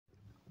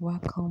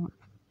Welcome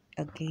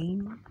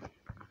again.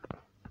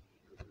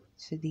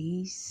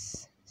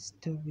 Today's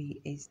story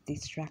is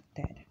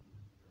Distracted.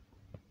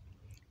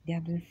 They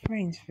have been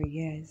friends for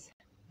years.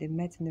 They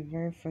met in the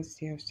very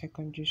first year of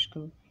secondary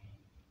school.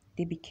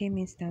 They became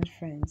instant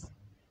friends.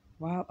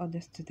 While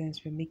other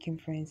students were making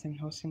friends and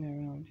hustling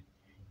around,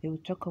 they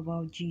would talk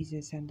about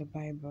Jesus and the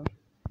Bible.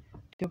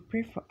 They would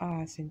pray for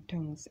hours in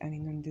tongues and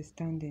in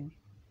understanding.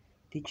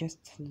 They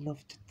just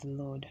loved the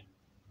Lord.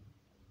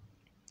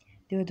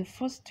 They were the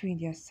first two in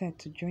their set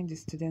to join the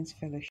Students'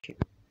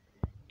 Fellowship.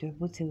 They were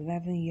both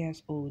 11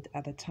 years old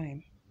at the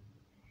time.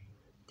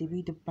 They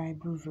read the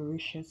Bible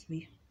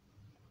voraciously.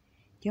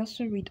 They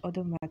also read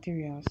other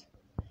materials.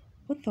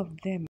 Both of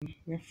them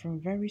were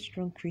from very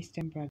strong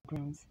Christian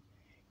backgrounds.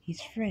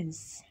 His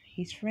friend's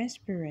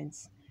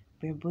parents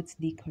were both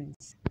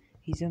deacons.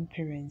 His own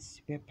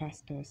parents were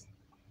pastors.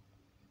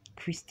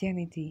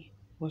 Christianity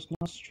was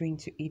not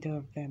strange to either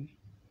of them.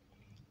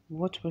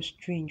 What was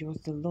strange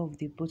was the love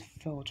they both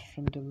felt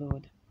from the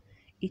Lord.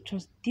 It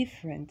was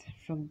different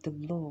from the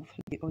love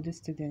the other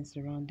students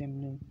around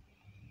them knew.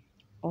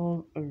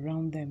 All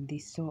around them they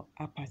saw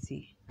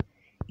apathy.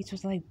 It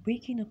was like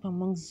waking up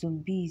among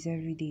zombies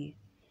every day.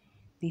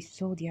 They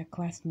saw their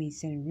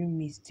classmates and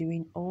roommates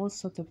doing all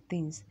sorts of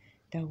things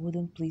that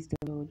wouldn't please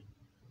the Lord.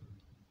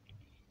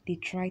 They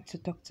tried to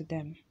talk to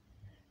them.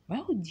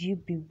 Why would you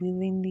be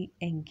willingly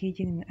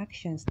engaging in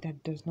actions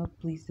that does not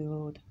please the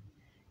Lord?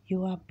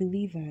 You are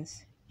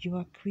believers. You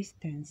are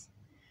Christians.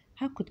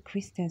 How could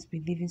Christians be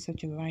living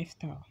such a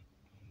lifestyle?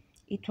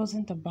 It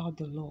wasn't about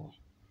the law.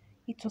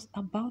 It was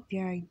about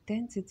their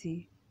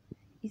identity.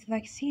 It's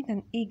like seeing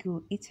an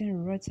eagle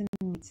eating rotten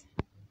meat.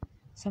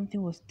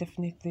 Something was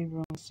definitely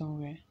wrong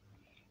somewhere.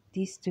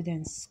 These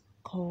students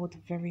scored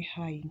very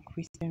high in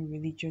Christian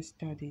religious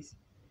studies.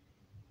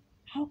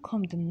 How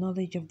come the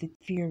knowledge of the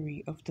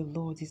theory of the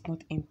Lord is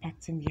not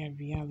impacting their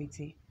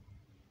reality?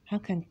 How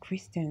can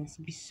Christians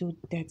be so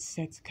dead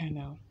set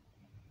carnal?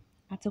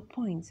 At a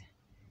point,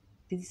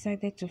 they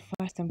decided to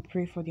fast and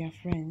pray for their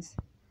friends.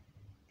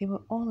 They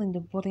were all in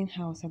the boarding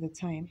house at the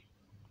time.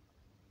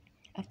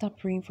 After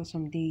praying for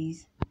some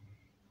days,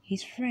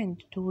 his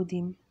friend told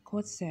him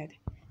God said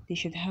they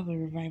should have a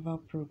revival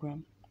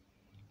program.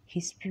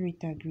 His spirit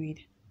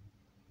agreed.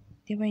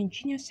 They were in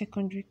junior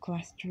secondary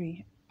class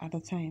 3 at the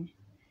time.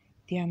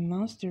 They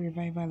announced the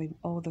revival in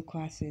all the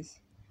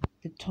classes.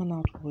 The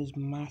turnout was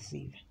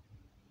massive.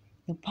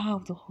 The power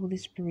of the Holy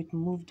Spirit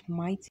moved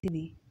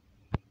mightily.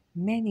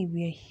 Many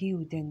were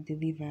healed and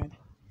delivered.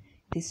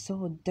 They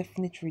saw a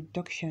definite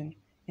reduction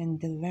in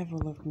the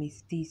level of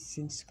misdeeds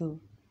in school.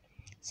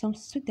 Some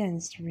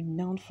students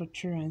renowned for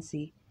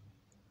truancy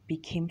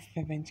became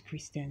fervent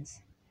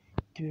Christians.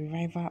 The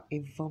revival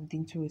evolved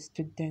into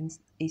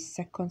a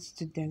second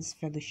students'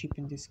 fellowship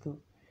in the school.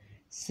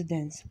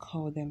 Students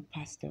called them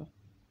pastor,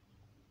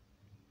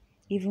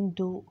 even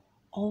though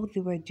all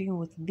they were doing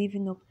was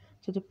living up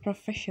to the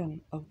profession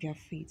of their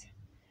faith.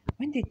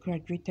 When they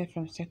graduated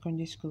from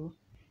secondary school,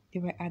 they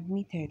were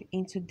admitted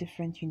into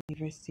different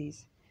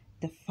universities.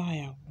 The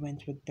fire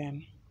went with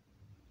them.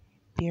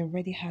 They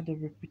already had a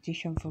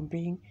reputation for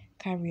being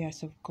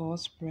carriers of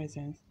God's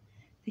presence.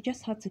 They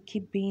just had to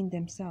keep being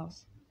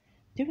themselves.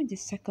 During the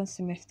second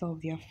semester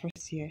of their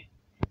first year,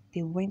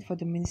 they went for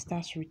the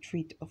minister's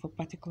retreat of a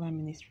particular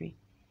ministry.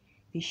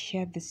 They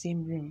shared the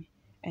same room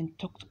and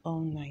talked all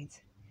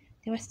night.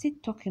 They were still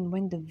talking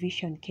when the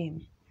vision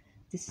came.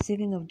 The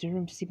ceiling of the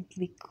room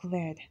simply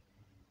cleared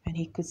and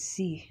he could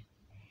see.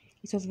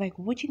 It was like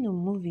watching a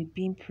movie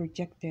being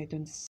projected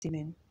on the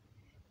ceiling.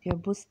 They were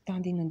both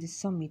standing on the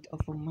summit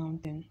of a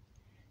mountain.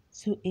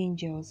 Two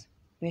angels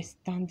were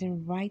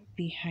standing right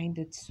behind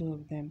the two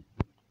of them.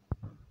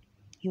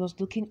 He was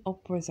looking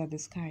upwards at the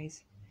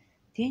skies.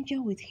 The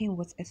angel with him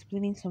was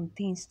explaining some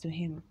things to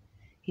him.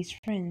 His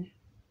friend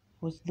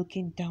was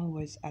looking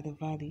downwards at the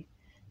valley.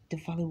 The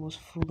valley was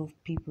full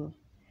of people.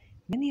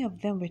 Many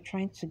of them were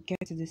trying to get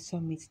to the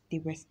summit they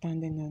were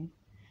standing on.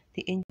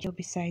 The angel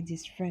beside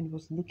his friend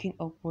was looking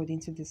upward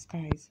into the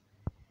skies.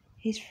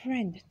 His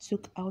friend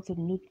took out a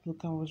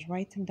notebook and was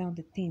writing down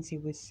the things he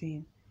was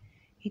seeing.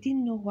 He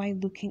didn't know why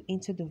looking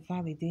into the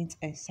valley didn't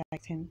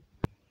excite him.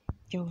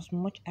 There was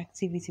much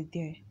activity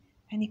there,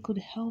 and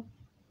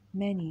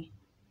many.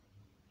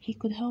 He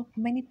could help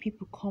many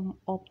people come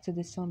up to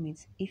the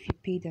summit if he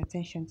paid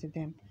attention to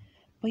them.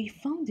 But he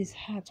found his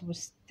heart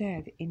was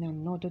stirred in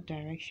another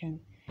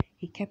direction.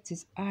 He kept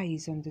his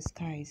eyes on the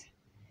skies.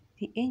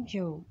 The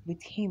angel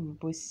with him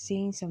was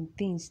saying some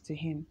things to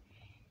him,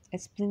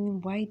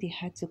 explaining why they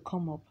had to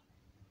come up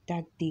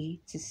that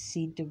day to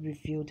see the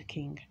revealed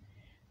king.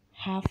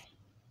 Half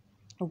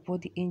of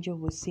what the angel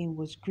was saying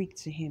was Greek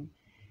to him.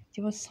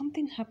 There was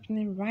something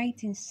happening right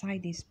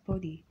inside his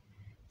body.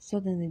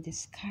 Suddenly the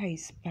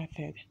skies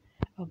parted.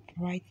 A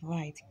bright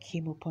light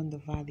came upon the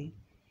valley.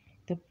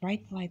 The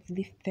bright light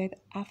lifted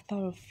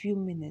after a few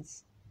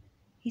minutes.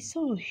 He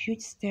saw a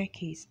huge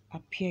staircase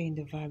appear in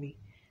the valley.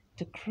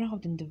 The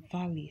crowd in the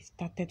valley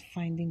started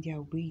finding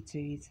their way to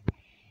it,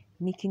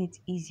 making it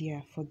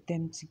easier for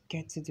them to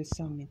get to the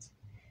summit.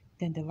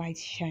 Then the light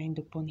shined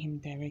upon him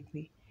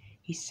directly.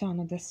 He saw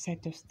another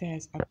set of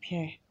stairs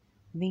appear,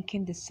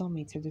 linking the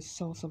summit to the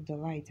source of the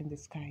light in the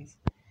skies.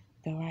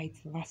 The light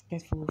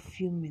lasted for a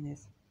few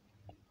minutes.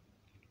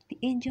 The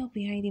angel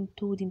behind him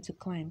told him to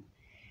climb.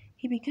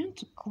 He began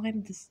to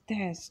climb the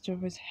stairs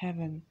towards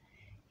heaven.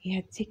 He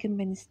had taken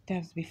many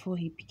steps before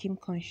he became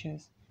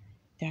conscious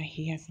that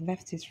he has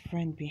left his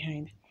friend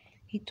behind.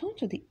 He turned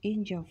to the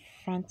angel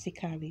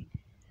frantically.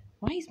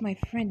 Why is my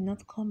friend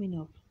not coming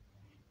up?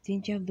 The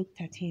angel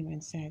looked at him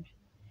and said,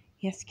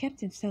 he has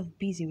kept himself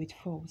busy with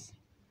falls.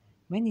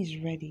 When he's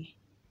ready,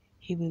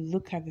 he will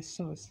look at the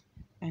source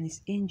and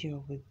his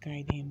angel will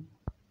guide him.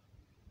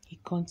 He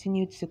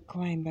continued to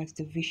climb as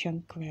the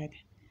vision cleared.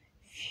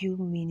 Few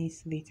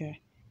minutes later,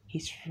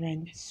 his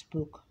friend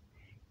spoke.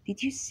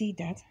 Did you see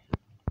that?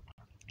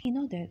 He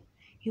nodded.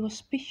 He was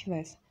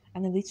speechless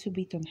and a little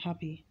bit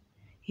unhappy.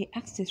 He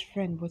asked his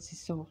friend what he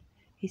saw.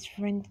 His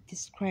friend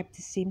described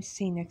the same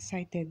scene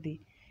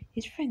excitedly.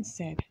 His friend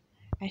said,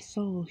 I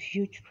saw a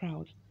huge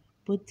crowd,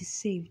 both the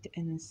saved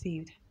and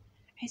unsaved.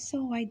 I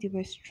saw why they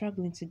were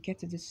struggling to get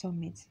to the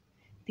summit.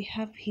 They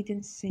have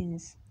hidden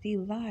sins. They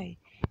lie.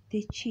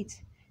 They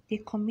cheat. They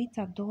commit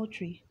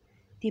adultery.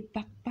 They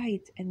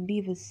backbite and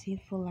live a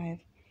sinful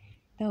life.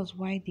 That was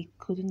why they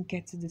couldn't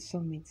get to the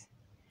summit.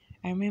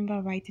 I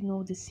remember writing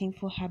all the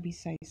sinful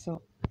habits I saw.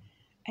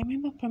 I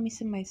remember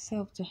promising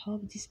myself to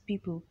help these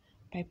people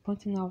by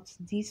pointing out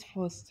these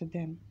faults to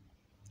them.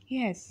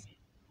 Yes,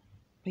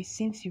 but it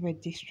seems you were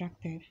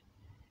distracted.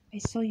 I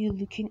saw you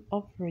looking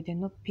upward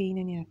and not paying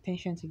any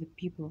attention to the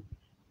people.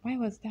 Why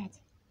was that?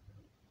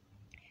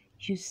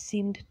 You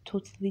seemed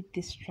totally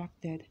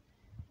distracted.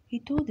 He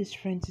told his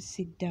friend to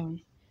sit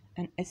down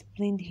and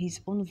explained his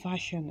own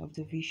version of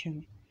the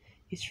vision.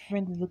 His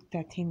friend looked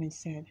at him and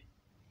said,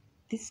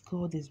 this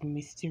God is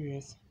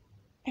mysterious.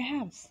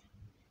 Perhaps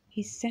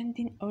he's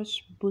sending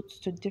us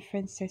both to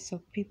different sets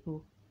of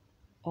people,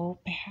 or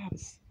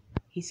perhaps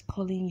he's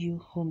calling you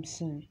home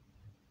soon.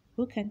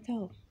 Who can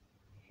tell?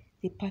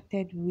 They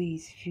parted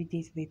ways a few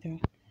days later.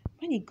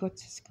 When he got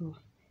to school,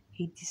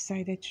 he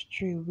decided to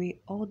throw away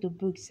all the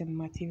books and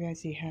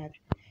materials he had.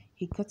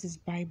 He got his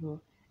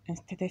Bible and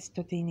started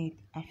studying it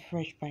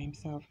afresh by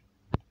himself.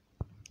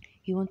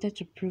 He wanted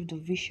to prove the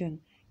vision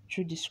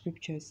through the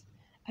scriptures.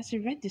 As he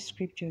read the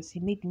scriptures, he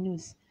made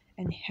notes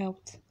and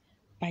helped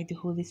by the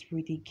Holy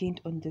Spirit, he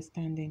gained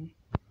understanding.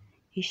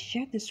 He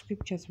shared the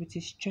scriptures with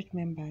his church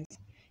members.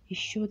 He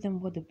showed them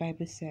what the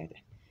Bible said.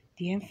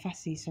 The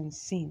emphasis on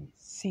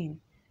sin,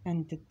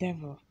 and the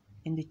devil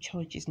in the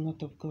church is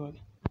not of God.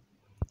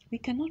 We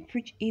cannot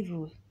preach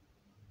evil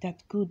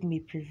that good may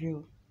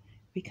prevail.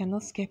 We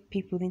cannot scare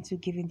people into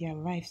giving their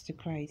lives to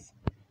Christ.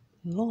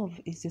 Love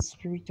is the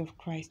spirit of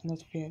Christ,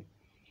 not fear.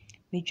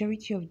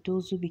 Majority of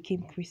those who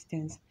became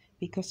Christians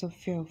because of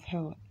fear of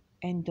hell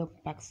end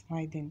up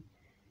backsliding.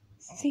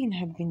 Sin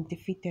had been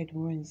defeated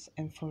once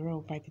and for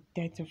all by the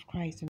death of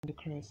Christ on the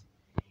cross.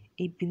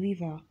 A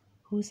believer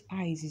whose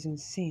eyes is on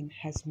sin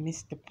has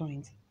missed the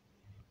point.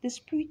 The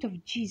Spirit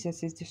of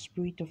Jesus is the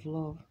Spirit of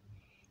love.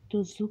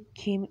 Those who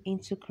came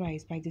into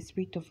Christ by the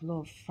Spirit of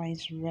love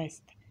finds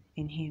rest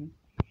in Him.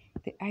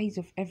 The eyes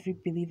of every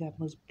believer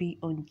must be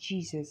on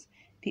Jesus,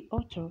 the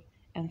author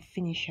and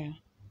finisher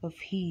of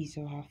his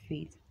or her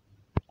faith.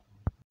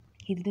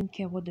 He didn't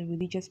care what the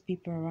religious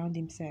people around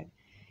him said.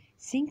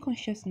 Sin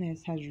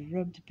consciousness has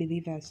robbed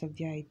believers of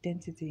their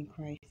identity in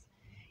Christ.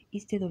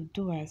 Instead of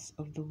doers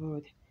of the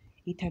word,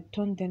 it had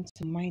turned them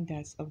to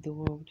minders of the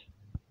world.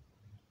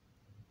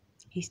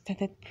 He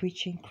started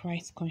preaching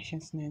Christ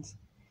consciousness.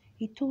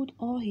 He told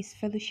all his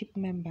fellowship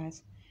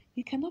members,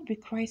 you cannot be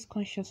Christ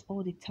conscious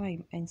all the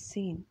time and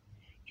sin.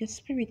 Your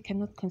spirit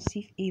cannot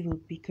conceive evil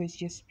because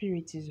your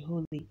spirit is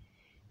holy.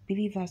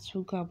 Believers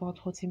who go about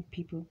hurting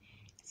people,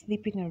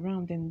 sleeping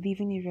around and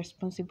living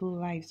irresponsible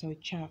lives or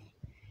chaff.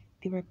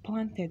 They were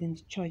planted in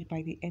the church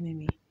by the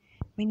enemy.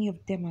 Many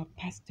of them are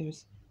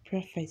pastors,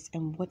 prophets,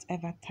 and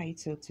whatever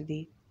title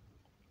today.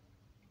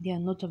 They are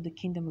not of the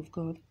kingdom of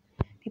God.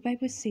 The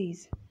Bible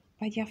says,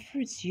 by their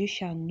fruits you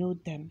shall know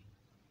them,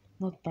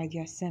 not by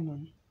their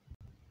sermon.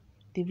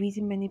 The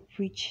reason many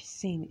preach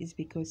sin is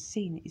because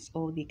sin is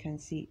all they can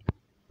see.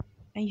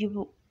 And you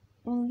will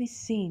only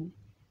sin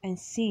and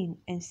sin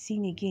and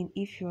sin again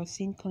if you are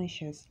sin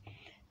conscious.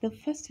 The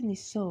first thing he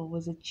saw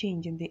was a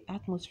change in the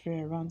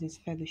atmosphere around his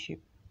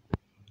fellowship.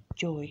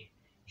 Joy,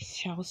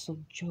 shouts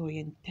of joy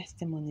and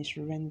testimonies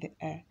rent the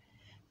air.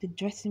 The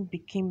dressing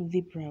became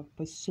liberal,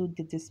 but so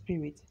did the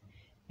spirit.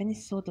 Many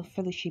saw the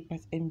fellowship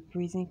as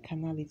embracing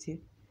carnality.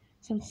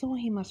 Some saw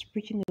him as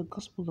preaching the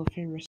gospel of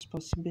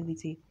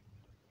irresponsibility.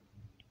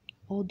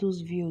 All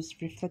those views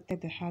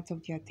reflected the heart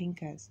of their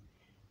thinkers.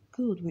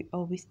 Good will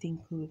always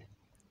think good,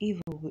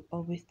 evil will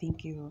always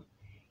think evil.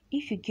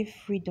 If you give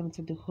freedom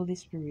to the Holy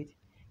Spirit,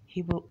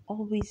 He will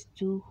always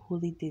do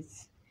holy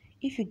deeds.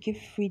 If you give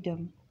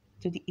freedom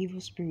to the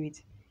evil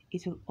spirit,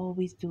 it will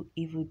always do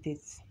evil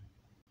deeds.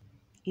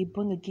 A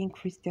born again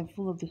Christian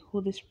full of the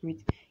Holy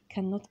Spirit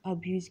cannot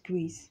abuse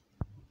grace.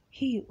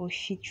 He or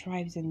she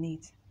thrives in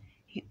it.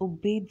 He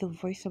obeyed the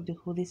voice of the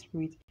Holy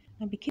Spirit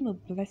and became a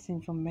blessing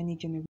for many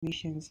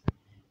generations.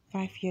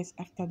 5 years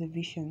after the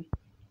vision,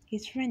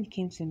 his friend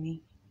came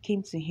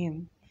to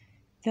him,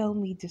 tell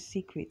me the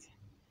secret.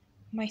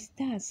 My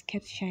stars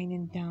kept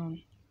shining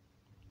down.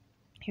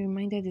 He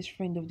reminded his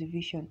friend of the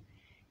vision.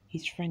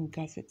 His friend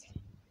got it.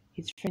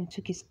 His friend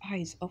took his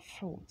eyes off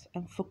fraud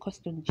and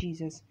focused on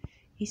Jesus.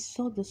 He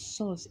saw the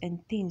source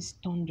and things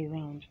turned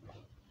around.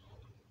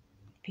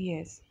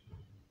 P.S.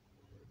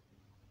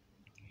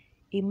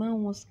 A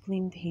man once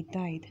claimed he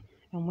died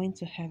and went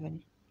to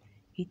heaven.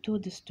 He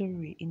told the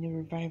story in a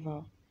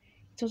revival.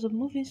 It was a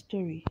moving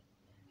story.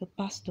 The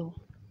pastor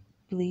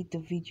played the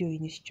video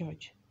in his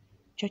church.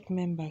 Church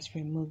members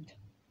were moved.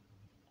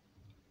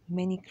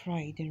 Many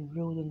cried and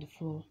rolled on the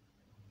floor.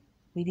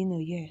 Within a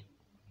year,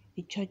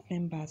 the church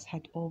members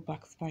had all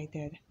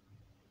backslided.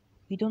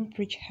 We don't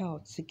preach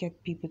hell to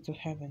get people to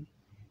heaven.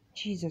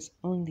 Jesus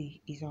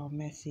only is our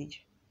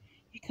message.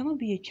 You cannot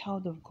be a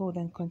child of God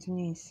and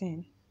continue in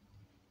sin.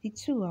 The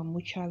two are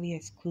mutually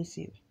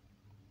exclusive.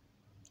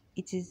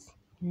 It is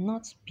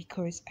not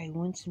because I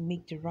want to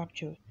make the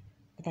rapture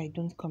that I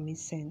don't commit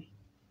sin.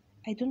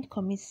 I don't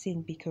commit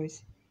sin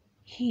because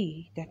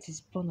he that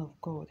is born of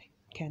God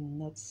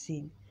cannot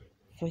sin.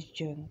 1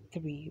 John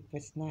 3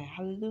 verse 9.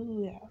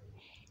 Hallelujah.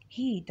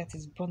 He that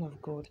is born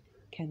of God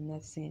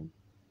cannot sin.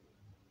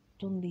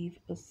 Don't live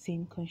a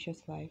sin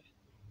conscious life.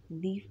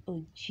 Live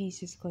a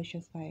Jesus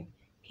conscious life.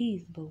 He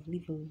is love.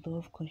 Live a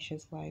love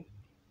conscious life.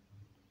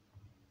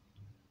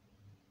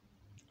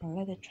 And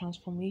let the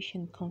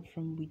transformation come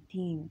from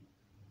within.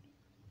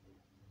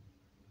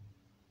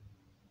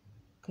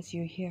 Because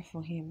you're here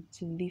for Him,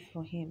 to live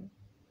for Him.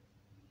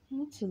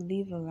 Not to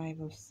live a life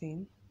of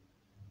sin,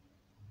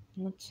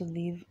 not to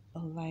live a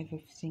life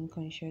of sin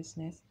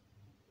consciousness,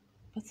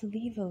 but to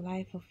live a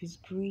life of His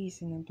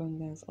grace and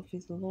abundance, of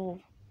His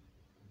love,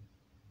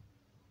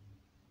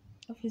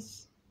 of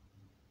His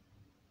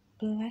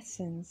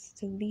blessings,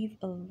 to live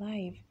a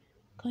life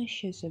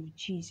conscious of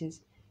Jesus,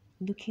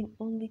 looking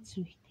only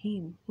to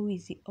Him who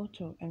is the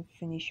author and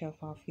finisher of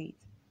our faith.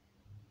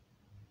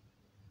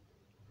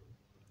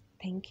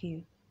 Thank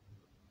you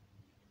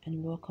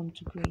and welcome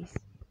to Grace.